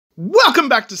Welcome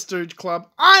back to Stooge Club.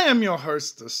 I am your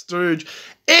host, the Stooge.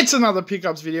 It's another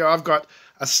pickups video. I've got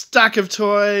a stack of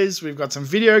toys, we've got some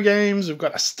video games, we've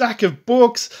got a stack of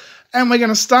books, and we're going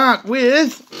to start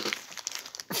with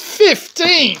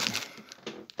 15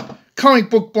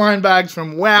 comic book blind bags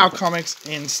from WoW Comics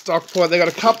in Stockport. They got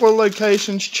a couple of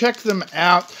locations. Check them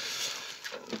out.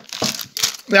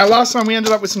 Now, last time we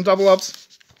ended up with some double ups.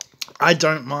 I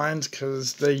don't mind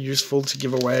because they're useful to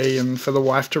give away and for the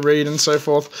wife to read and so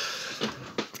forth.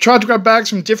 I've tried to grab bags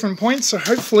from different points, so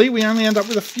hopefully we only end up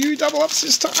with a few double ups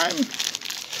this time.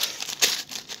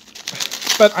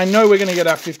 But I know we're going to get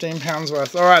our £15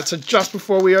 worth. Alright, so just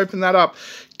before we open that up,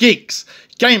 geeks,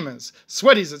 gamers,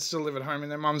 sweaties that still live at home in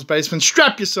their mum's basement,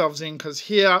 strap yourselves in because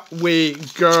here we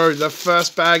go. The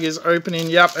first bag is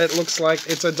opening. Yep, it looks like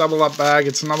it's a double up bag.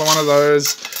 It's another one of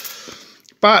those.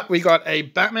 But we got a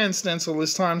Batman stencil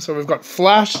this time, so we've got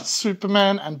Flash,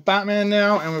 Superman, and Batman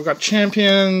now, and we've got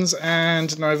Champions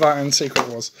and Nova and Secret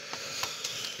Wars.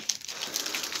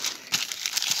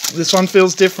 This one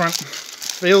feels different.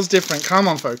 Feels different. Come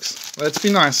on, folks. Let's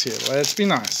be nice here. Let's be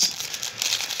nice.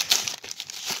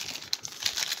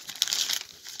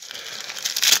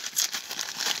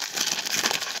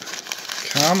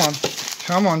 Come on.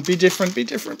 Come on. Be different. Be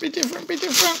different. Be different. Be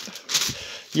different.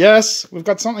 Yes, we've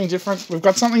got something different. We've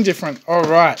got something different. All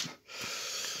right.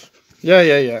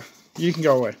 Yeah. You can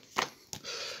go away.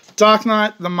 Dark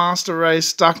Knight, The Master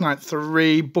Race, Dark Knight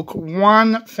 3, Book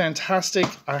 1. Fantastic.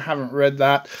 I haven't read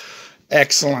that.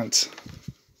 Excellent.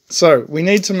 So, we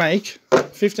need to make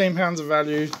 £15 of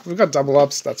value. We've got double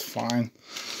ups. That's fine.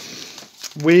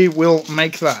 We will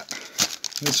make that.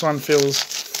 This one feels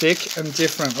thick and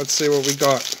different. Let's see what we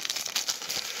got.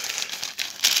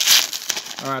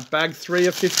 Alright, bag 3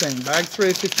 of 15. Bag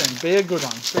 3 of 15. Be a good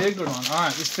one. Be a good one.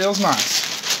 Alright, this feels nice.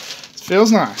 This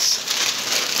feels nice.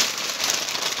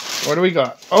 What do we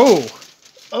got? Oh!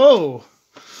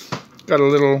 Got a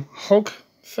little Hulk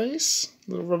face.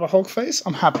 Little rubber Hulk face.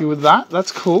 I'm happy with that.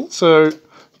 That's cool. So,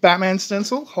 Batman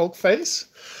stencil, Hulk face.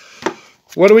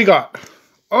 What do we got?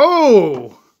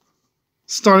 Oh!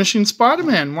 Astonishing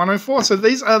Spider-Man 104. So,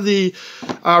 these are the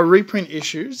reprint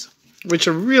issues, which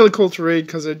are really cool to read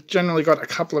because they've generally got a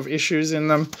couple of issues in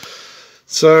them.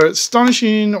 So,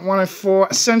 Astonishing 104,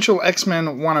 Essential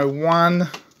X-Men 101.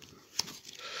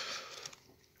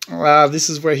 This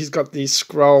is where he's got the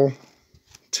Skrull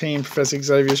team, Professor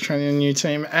Xavier's training a new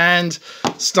team, and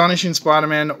Astonishing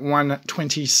Spider-Man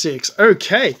 126.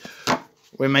 Okay,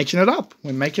 we're making it up.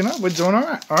 We're making it up. We're doing all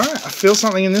right. All right, I feel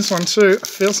something in this one too. I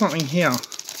feel something here.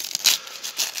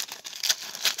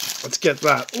 Let's get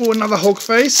that. Oh, another Hulk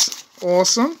face.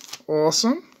 Awesome.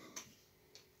 Awesome.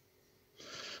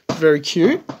 Very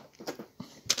cute.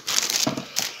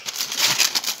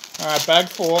 Alright, bag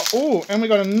 4. Oh, and we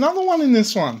got another one in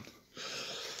this one.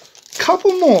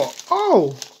 Couple more.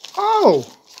 Oh.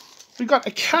 We got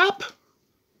a cap.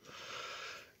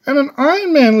 And an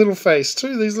Iron Man little face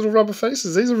too. These little rubber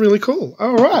faces. These are really cool.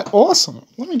 Alright, awesome.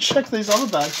 Let me check these other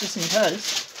bags just in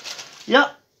case.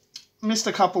 Yep. Missed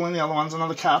a couple in the other ones.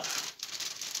 Another cap.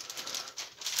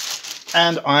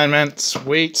 And Iron Man.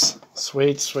 Sweet.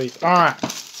 Alright.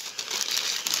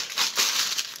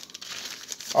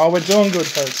 Oh, we're doing good,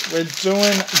 folks. We're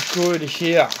doing good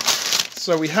here.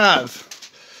 So we have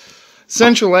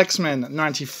Essential X-Men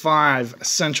 95,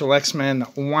 Essential X-Men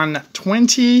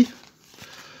 120,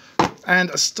 and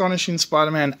Astonishing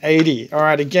Spider-Man 80.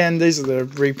 Alright, again, these are the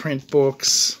reprint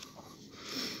books.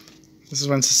 This is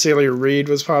when Cecilia Reed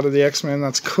was part of the X-Men.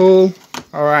 That's cool.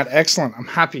 Alright, excellent. I'm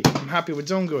happy. We're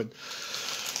doing good.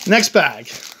 Next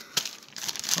bag.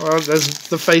 Well, there's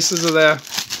the faces are there.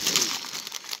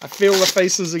 I feel the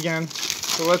faces again.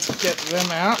 So let's get them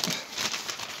out.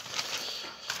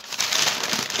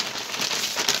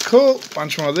 Cool.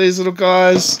 Bunch more of these little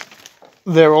guys.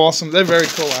 They're awesome. They're very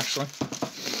cool, actually.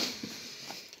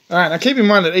 Alright, now keep in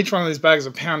mind that each one of these bags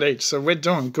is £1 each, so we're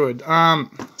doing good.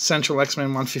 Essential X-Men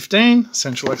 115,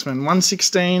 Essential X-Men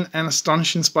 116, and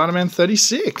Astonishing Spider-Man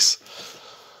 36.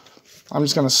 I'm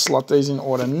just going to slot these in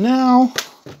order now.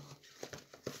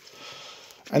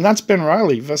 And that's Ben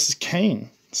Reilly versus Kane.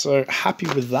 So, happy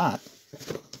with that.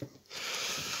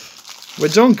 We're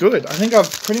doing good. I think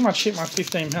I've pretty much hit my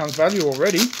 £15 value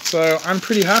already. So, I'm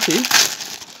pretty happy.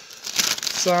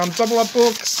 Some double up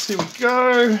books. Here we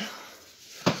go.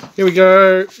 Here we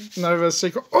go. Nova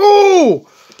Secret. Oh!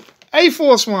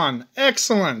 A-Force one.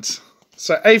 Excellent.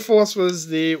 So, A-Force was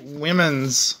the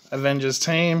women's Avengers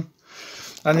team.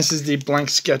 And this is the blank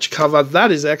sketch cover.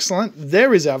 That is excellent.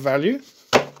 There is our value.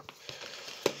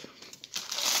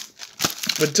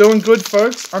 We're doing good,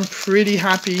 folks. I'm pretty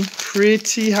happy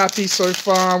so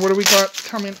far. What do we got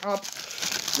coming up?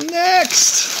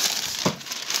 Next.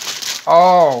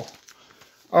 Oh,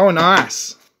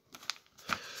 nice.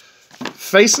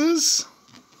 Faces,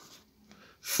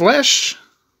 Flesh,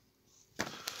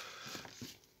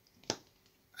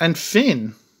 and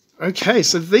Fin. Okay,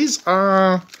 so these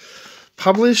are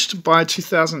published by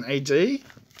 2000 AD.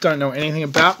 Don't know anything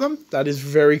about them. That is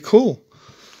very cool.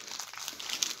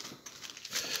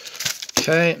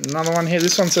 Okay, another one here.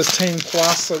 This one says Teen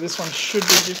Plus, so this one should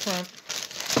be different.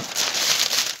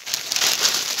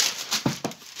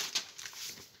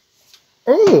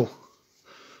 Oh,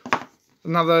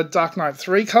 another Dark Knight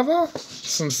 3 cover.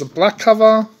 This one's the black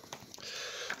cover.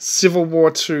 Civil War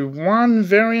 2-1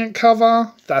 variant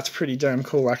cover. That's pretty damn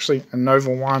cool, actually. A Nova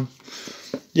 1.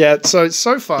 Yeah,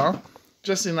 so far,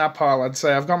 just in that pile, I'd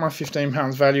say I've got my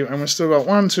 £15 value, and we've still got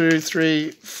 1, 2,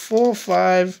 3, 4,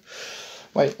 5...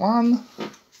 Wait, 1,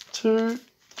 2,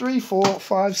 3, 4,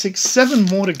 5, 6, 7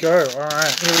 more to go.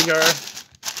 Alright, here we go.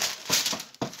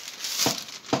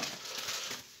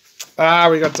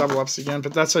 We got double ups again,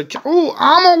 but that's okay. Oh,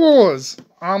 Armor Wars!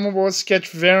 Armor Wars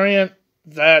sketch variant.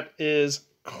 That is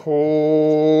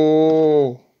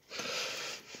cool.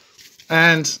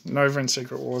 And Nova and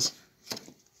Secret Wars.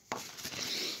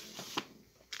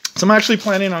 So I'm actually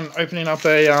planning on opening up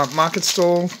a market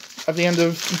stall at the end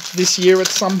of this year at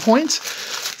some point.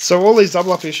 So all these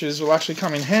double up issues will actually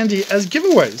come in handy as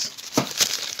giveaways.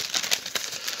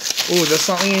 Oh, there's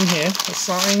something in here. There's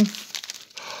something.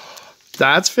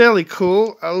 That's fairly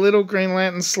cool. A little Green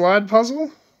Lantern slide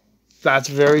puzzle. That's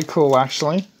very cool,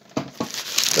 actually.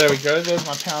 There we go. There's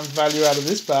my pound value out of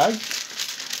this bag.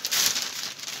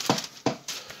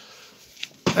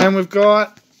 And we've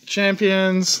got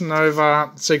Champions,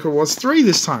 Nova, Secret Wars 3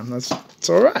 this time. That's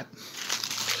alright.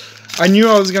 I knew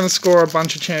I was going to score a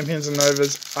bunch of Champions and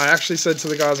Novas. I actually said to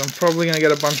the guys, I'm probably going to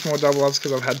get a bunch more double ups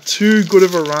because I've had too good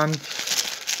of a run.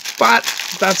 But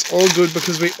that's all good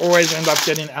because we always end up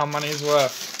getting our money's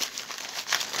worth.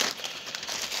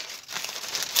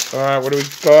 Alright, what do we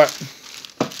got?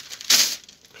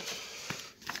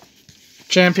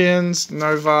 Champions,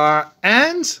 Nova,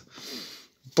 and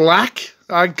Black.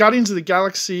 Guardians of the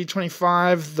Galaxy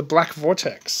 25, the Black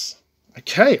Vortex.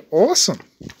 Okay, awesome.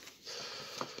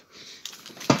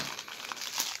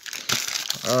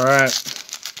 Alright.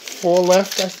 4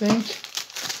 left, I think.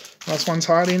 Last one's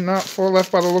hiding. No, 4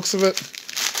 left by the looks of it.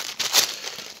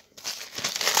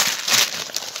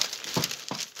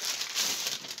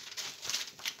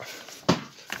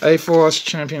 A-Force,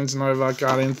 Champions, Nova,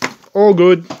 Guardians. All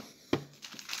good.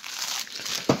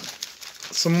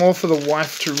 Some more for the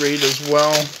wife to read as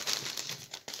well.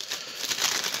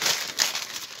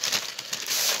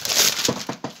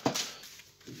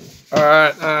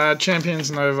 Alright,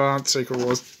 Champions, Nova, Secret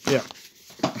Wars. Yeah.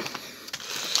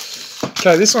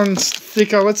 Okay, this one's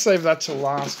thicker. Let's save that to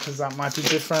last because that might be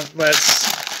different.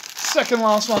 Second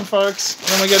last one, folks. And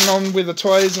then we're getting on with the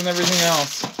toys and everything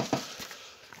else.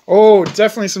 Oh,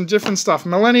 definitely some different stuff.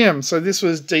 Millennium. So this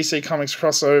was DC Comics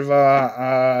crossover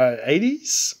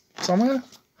 80s somewhere.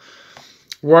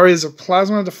 Warriors of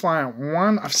Plasma, Defiant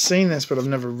 1. I've seen this, but I've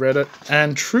never read it.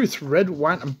 And Truth, Red,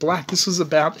 White, and Black. This was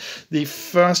about the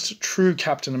first true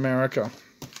Captain America.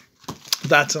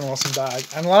 That's an awesome bag.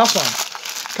 And last one.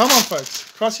 Come on,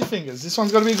 folks. Cross your fingers. This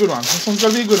one's got to be a good one. This one's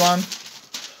got to be a good one.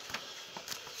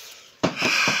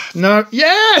 No.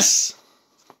 Yes!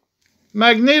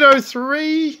 Magneto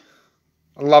 3.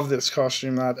 I love this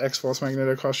costume, that X-Force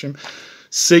Magneto costume.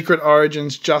 Secret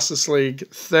Origins, Justice League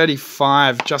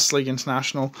 35, Justice League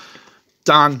International.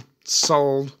 Done.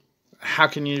 Sold. How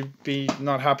can you be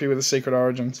not happy with the Secret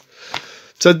Origins?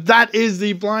 So that is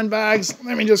the blind bags.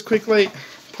 Let me just quickly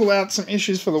pull out some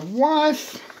issues for the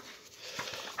wife.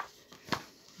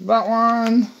 That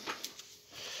one.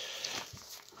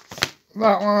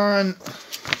 That one.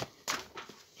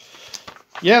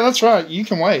 Yeah, that's right. You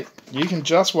can wait. You can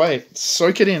just wait.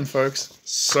 Soak it in, folks.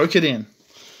 Soak it in.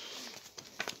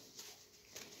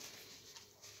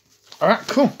 Alright,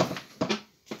 cool.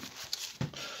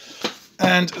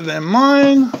 And they're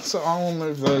mine, so I will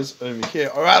move those over here.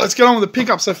 Alright, let's get on with the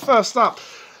pickups. So first up,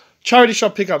 charity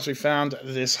shop pickups. We found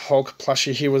this Hulk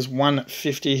plushie. He was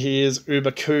 $150. He is uber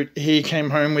coot. He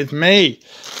came home with me.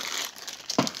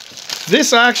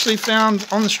 This I actually found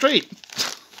on the street.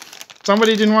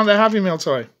 Somebody didn't want their Happy Meal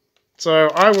toy. So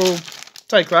I will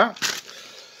take that.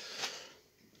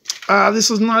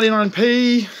 This was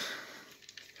 99p.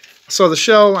 Saw the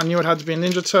shell, I knew it had to be a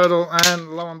Ninja Turtle,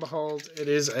 and lo and behold, it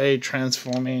is a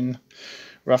transforming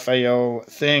Raphael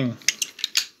thing.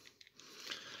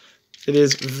 It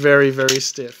is very, very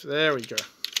stiff. There we go.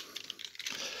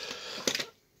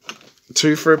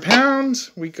 2 for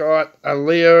 £1. We got a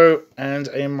Leo and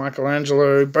a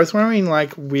Michelangelo, both wearing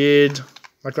like weird,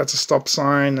 like that's a stop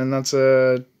sign and that's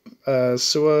a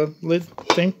sewer lid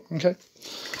thing. Okay.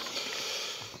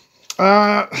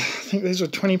 I think these were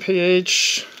 20p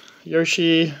each.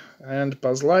 Yoshi and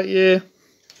Buzz Lightyear.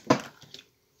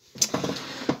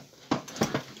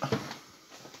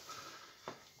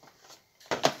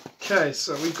 Okay,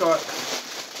 so we've got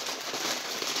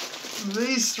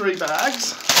these 3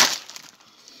 bags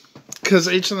because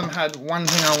each of them had one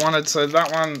thing I wanted. So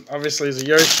that one obviously is a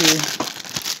Yoshi.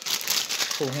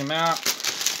 Pull him out.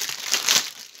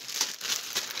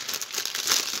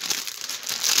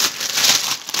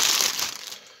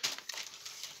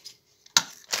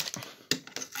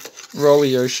 Rolly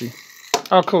Yoshi.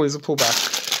 Oh, cool, he's a pullback.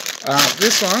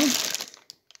 This one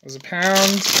was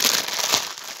 £1.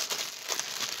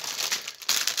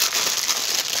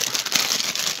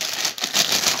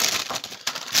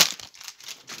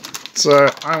 So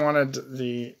I wanted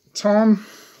the Tom,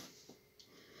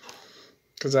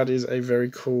 because that is a very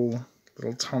cool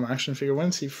little Tom action figure.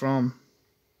 When's he from?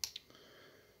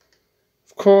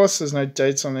 Of course, there's no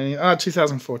dates on any.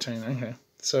 2014, okay.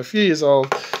 So a few years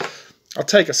old. I'll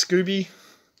take a Scooby,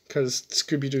 because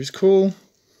Scooby-Doo's cool.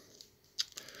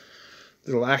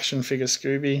 Little action figure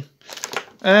Scooby.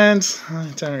 And I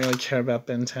don't really care about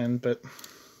Ben 10, but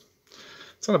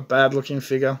it's not a bad looking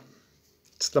figure.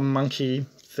 It's the monkey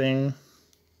thing.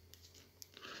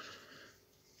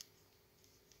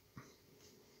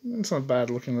 It's not a bad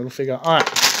looking little figure. Alright,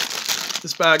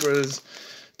 this bag was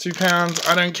 £2.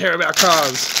 I don't care about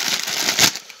cars.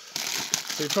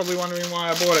 So you're probably wondering why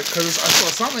I bought it, because I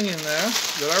saw something in there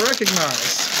that I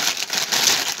recognise.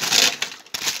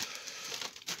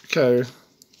 Okay.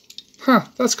 Huh,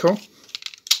 that's cool.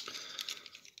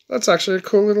 That's actually a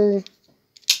cool little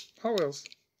Hot Wheels.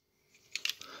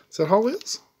 Is that Hot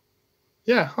Wheels?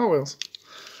 Yeah, Hot Wheels.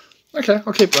 Okay,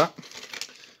 I'll keep that.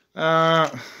 Car,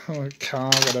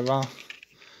 whatever.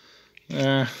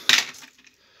 Yeah.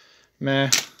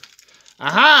 Meh.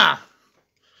 Aha!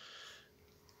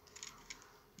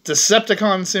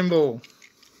 Decepticon symbol.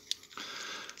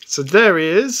 So there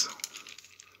is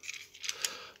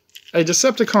a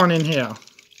Decepticon in here.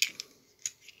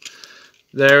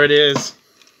 There it is.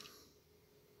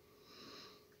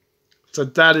 So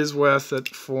that is worth it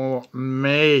for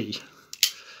me.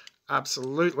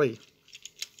 Absolutely.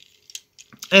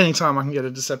 Anytime I can get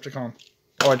a Decepticon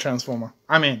or a Transformer,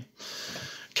 I'm in.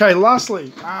 Okay,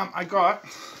 lastly, I got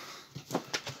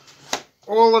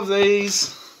all of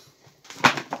these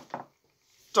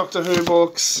Doctor Who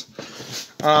books,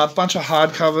 a bunch of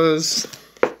hardcovers,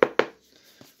 a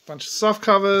bunch of soft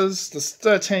covers. There's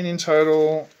 13 in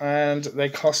total, and they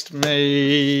cost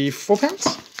me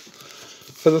 £4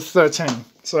 for the 13.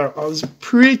 So I was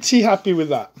pretty happy with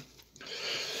that.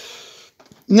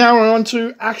 Now we're on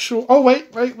to actual... Oh,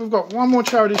 wait, we've got one more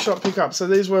charity shop pickup. So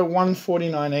these were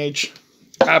 $1.49 each.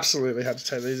 Absolutely had to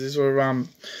take these. These were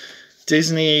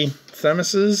Disney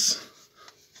thermoses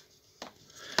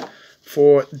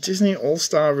for Disney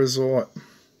All-Star Resort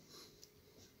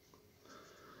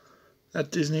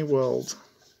at Disney World.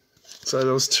 So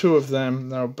there was 2 of them.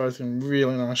 They were both in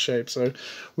really nice shape, so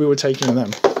we were taking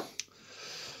them.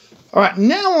 Alright,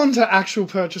 now on to actual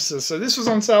purchases. So this was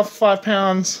on sale for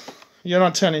 £5. You're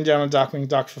not turning down a Darkwing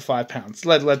Duck for £5.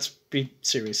 Let's be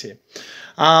serious here.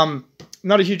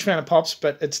 Not a huge fan of Pops,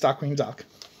 but it's Darkwing Duck.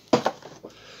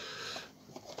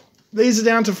 These are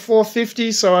down to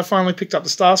 $4.50, so I finally picked up the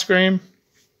Starscream.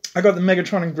 I got the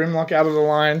Megatron and Grimlock out of the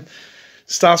line.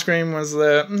 Starscream was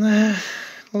the...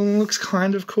 looks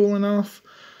kind of cool enough.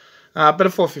 But at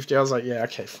 $4.50, I was like, yeah,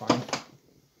 okay, fine.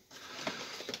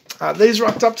 These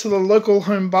rocked up to the local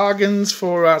home bargains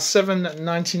for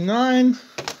 $7.99.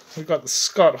 We've got the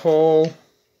Scott Hall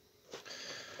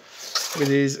with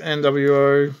his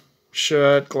NWO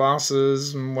shirt,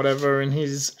 glasses, and whatever in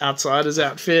his Outsiders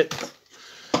outfit.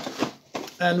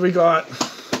 And we got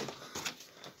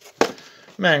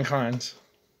Mankind.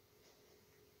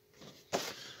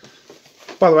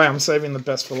 By the way, I'm saving the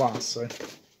best for last, so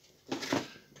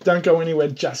don't go anywhere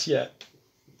just yet.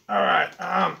 Alright,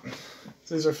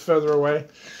 these are further away.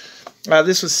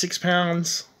 This was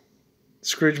 £6.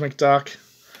 Scrooge McDuck.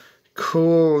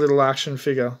 Cool little action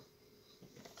figure.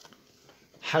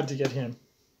 Had to get him.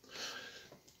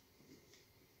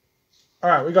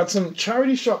 Alright, we got some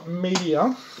charity shop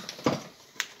media.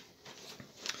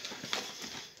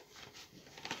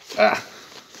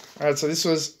 Alright, so this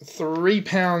was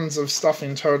 £3 of stuff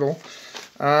in total.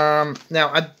 Now,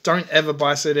 I don't ever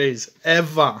buy CDs.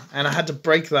 Ever. And I had to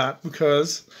break that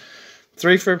because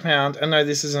 3 for £1. And no,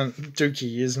 this isn't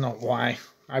Dookie, is not why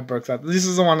I broke that. This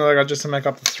is the one that I got just to make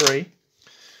up the 3.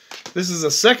 This is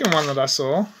the second one that I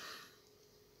saw.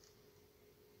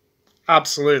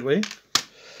 Absolutely.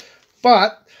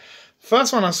 But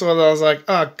first one I saw that I was like,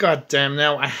 oh, god damn,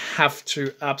 now I have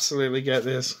to absolutely get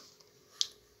this.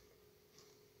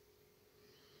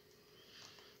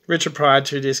 Richard Pryor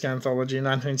 2-disc anthology,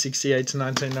 1968 to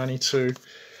 1992.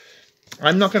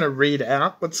 I'm not going to read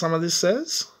out what some of this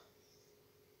says.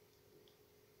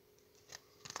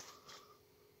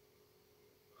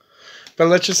 But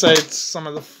let's just say it's some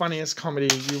of the funniest comedy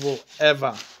you will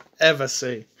ever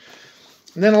see.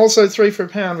 And then also 3 for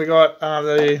 £1, we got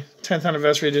the 10th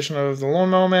anniversary edition of The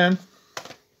Lawnmower Man,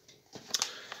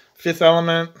 Fifth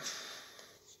Element,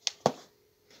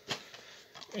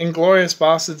 Inglourious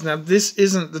Bastards. Now, this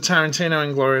isn't the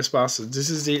Tarantino Inglourious Bastards. This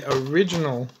is the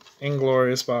original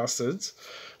Inglourious Bastards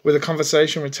with a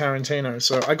conversation with Tarantino.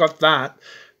 So I got that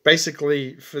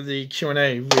basically for the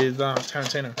Q&A with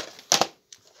Tarantino.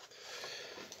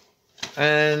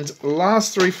 And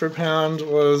last 3 for £1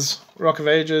 was Rock of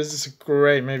Ages. It's a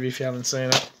great movie if you haven't seen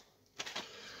it.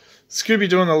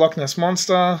 Scooby-Doo and the Loch Ness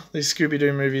Monster. These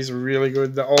Scooby-Doo movies are really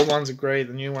good. The old ones are great.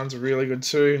 The new ones are really good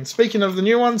too. And speaking of the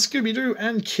new ones, Scooby-Doo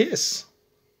and Kiss.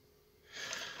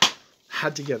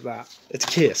 Had to get that. It's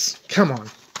Kiss. Come on.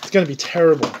 It's going to be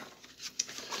terrible.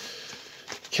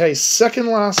 Okay, second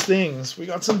last things. We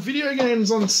got some video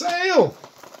games on sale.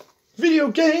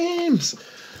 Video games.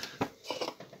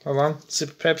 Hold on. Sip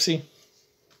of Pepsi.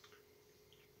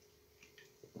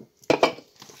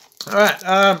 Alright,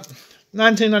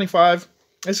 1995.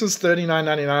 This was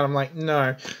 $39.99. I'm like,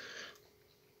 no.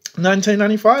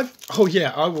 $19.95? Oh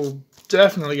yeah, I will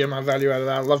definitely get my value out of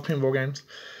that. I love pinball games.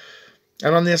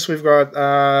 And on this we've got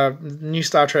new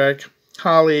Star Trek,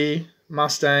 Harley,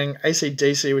 Mustang,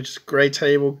 AC/DC, which is a great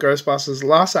table, Ghostbusters,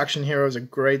 Last Action Hero is a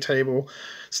great table,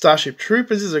 Starship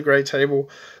Troopers is a great table,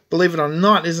 Believe It or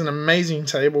Not is an amazing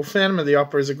table, Phantom of the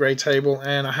Opera is a great table,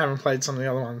 and I haven't played some of the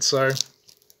other ones, so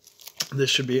this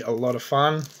should be a lot of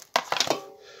fun.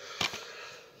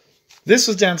 This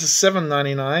was down to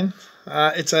 $7.99.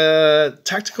 It's a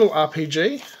tactical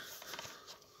RPG.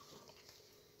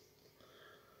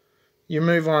 You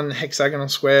move on hexagonal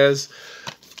squares.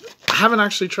 I haven't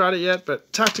actually tried it yet,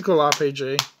 but tactical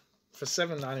RPG for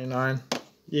 $7.99.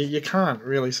 You can't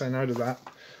really say no to that.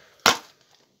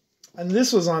 And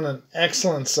this was on an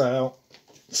excellent sale.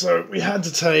 So we had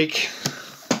to take,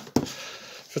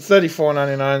 for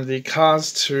 $34.99, the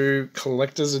Cars 2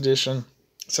 Collector's Edition.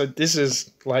 So this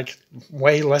is like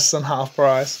way less than half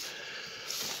price.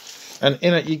 And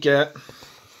in it you get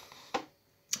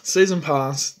Season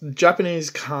Pass, Japanese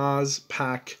Cars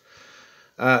Pack,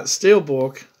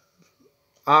 Steelbook,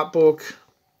 Art Book,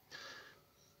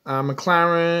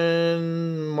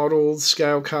 McLaren model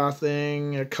scale car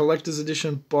thing, a collector's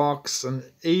edition box, an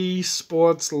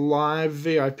eSports Live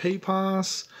VIP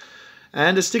pass,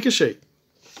 and a sticker sheet.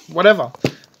 Whatever.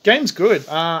 Game's good.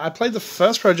 I played the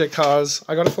first Project Cars.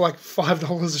 I got it for like $5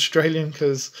 Australian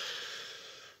because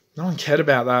no one cared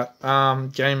about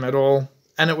that game at all.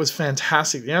 And it was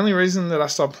fantastic. The only reason that I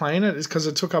stopped playing it is because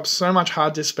it took up so much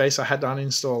hard disk space I had to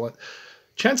uninstall it.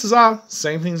 Chances are,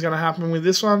 same thing's going to happen with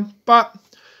this one, but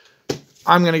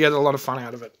I'm going to get a lot of fun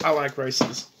out of it. I like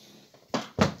races.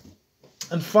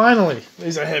 And finally,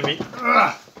 these are heavy.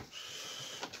 Ugh.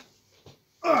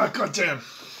 Oh, goddamn.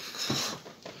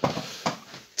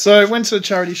 So I went to the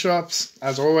charity shops,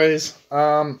 as always.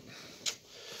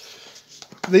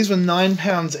 These were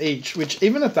 £9 each, which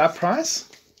even at that price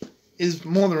is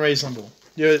more than reasonable.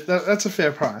 Yeah, that's a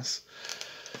fair price.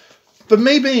 But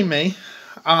me being me,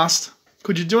 asked,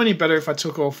 could you do any better if I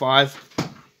took all 5?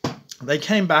 They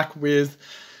came back with,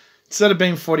 instead of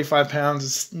being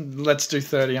 £45, let's do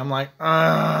 30. I'm like,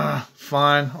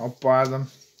 fine, I'll buy them.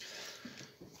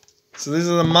 So these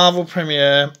are the Marvel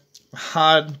Premiere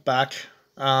hardback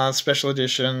special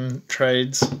edition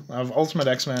trades of Ultimate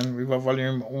X-Men. We've got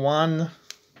Volume 1,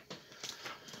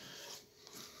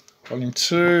 Volume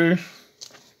 2,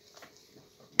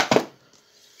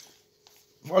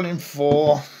 Volume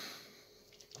 4,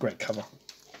 great cover,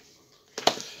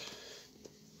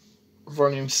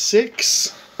 Volume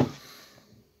 6,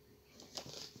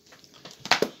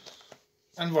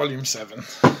 and Volume 7.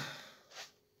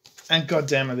 And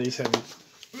goddamn are these heavy.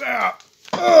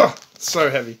 So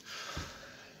heavy.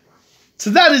 So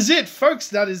that is it, folks.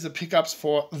 That is the pickups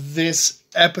for this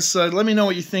episode. Let me know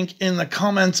what you think in the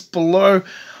comments below.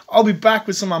 I'll be back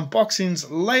with some unboxings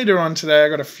later on today. I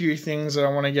got a few things that I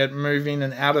want to get moving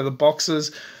and out of the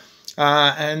boxes.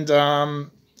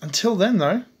 Until then,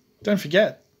 though, don't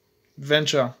forget,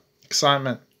 adventure,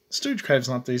 excitement. Stooge craves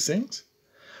not these things.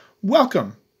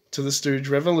 Welcome to the Stooge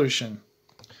Revolution.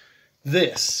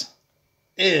 This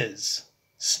is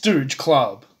Stooge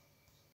Club.